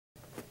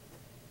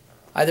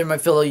Hi there, my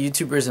fellow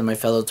YouTubers and my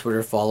fellow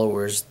Twitter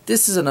followers.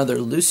 This is another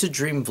Lucid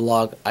Dream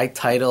vlog I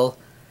title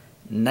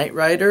Knight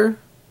Rider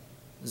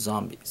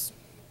Zombies.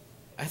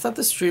 I thought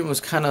this dream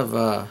was kind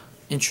of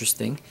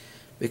interesting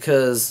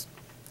because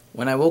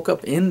when I woke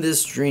up in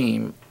this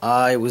dream,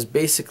 I was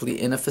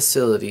basically in a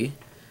facility,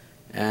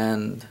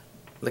 and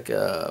like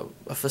a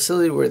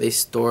facility where they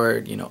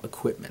stored,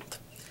 equipment.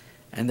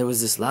 And there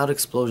was this loud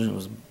explosion. It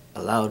was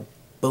a loud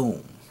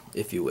boom,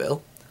 if you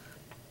will.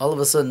 All of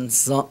a sudden,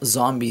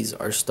 zombies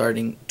are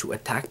starting to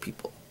attack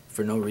people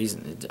for no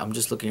reason. I'm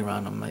just looking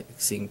around. I'm like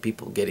seeing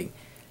people getting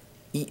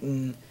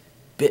eaten,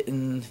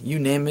 bitten, you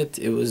name it.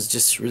 It was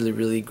just really,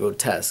 really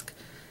grotesque.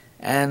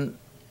 And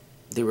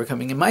they were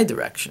coming in my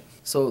direction.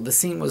 So the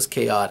scene was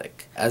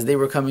chaotic. As they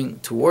were coming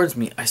towards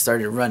me, I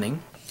started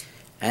running.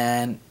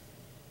 And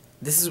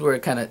this is where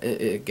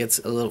it gets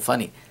a little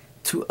funny.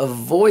 To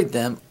avoid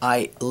them,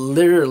 I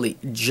literally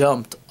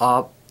jumped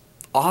up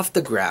off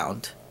the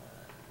ground.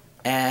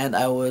 And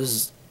I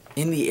was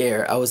in the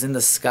air. I was in the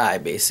sky,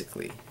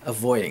 basically,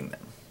 avoiding them.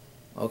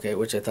 Okay,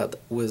 which I thought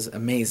was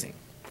amazing.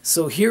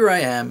 So here I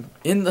am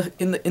in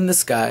the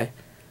sky,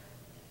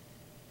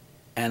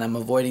 and I'm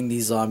avoiding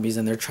these zombies,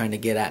 and they're trying to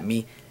get at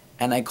me.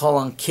 And I call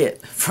on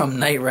Kitt from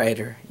Knight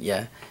Rider.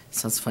 Yeah,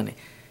 sounds funny.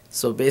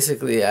 So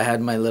basically, I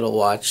had my little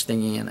watch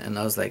thingy, and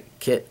I was like,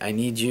 Kitt, I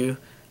need you.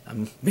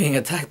 I'm being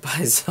attacked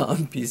by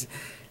zombies.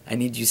 I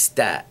need you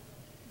stat.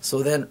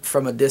 So then,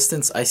 from a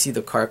distance, I see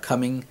the car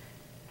coming,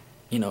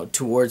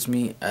 towards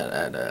me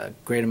at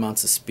great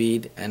amounts of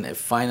speed, and it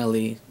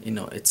finally,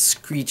 it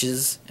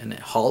screeches and it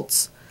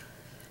halts,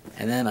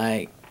 and then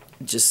I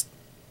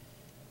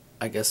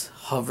guess,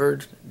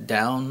 hovered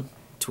down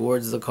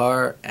towards the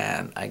car,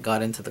 and I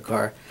got into the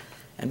car,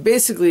 and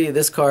basically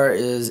this car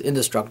is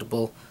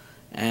indestructible,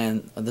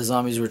 and the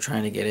zombies were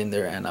trying to get in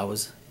there, and I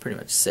was pretty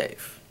much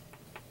safe.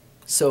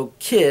 So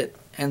Kitt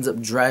ends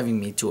up driving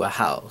me to a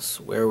house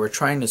where we're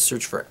trying to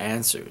search for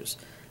answers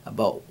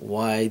about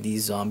why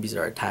these zombies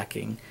are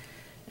attacking,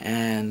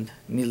 and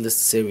needless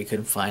to say, we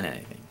couldn't find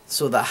anything.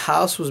 So the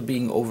house was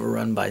being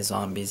overrun by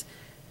zombies,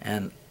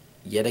 and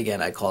yet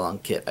again I call on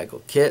Kitt. I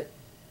go, Kitt,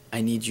 I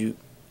need you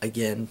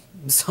again.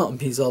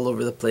 Zombies all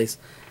over the place.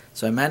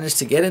 So I managed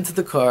to get into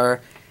the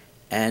car,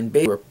 and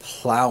basically we're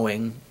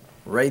plowing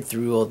right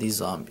through all these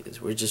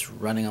zombies. We're just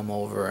running them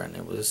over, and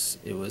it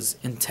was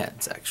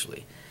intense,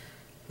 actually.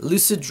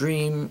 Lucid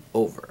dream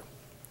over.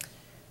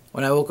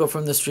 When I woke up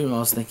from this dream, I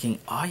was thinking,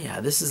 oh yeah,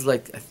 this is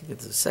like, I think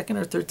it's the second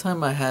or third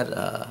time I had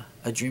a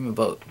dream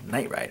about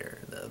Knight Rider,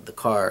 the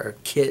car,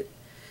 Kitt,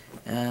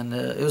 and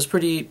it was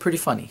pretty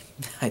funny,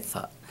 I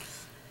thought.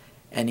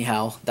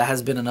 Anyhow, that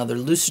has been another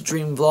Lucid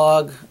Dream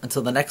vlog.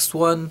 Until the next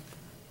one,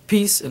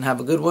 peace and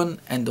have a good one,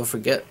 and don't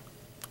forget,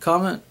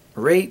 comment,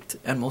 rate,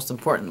 and most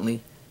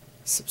importantly,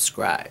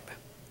 subscribe.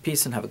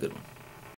 Peace and have a good one.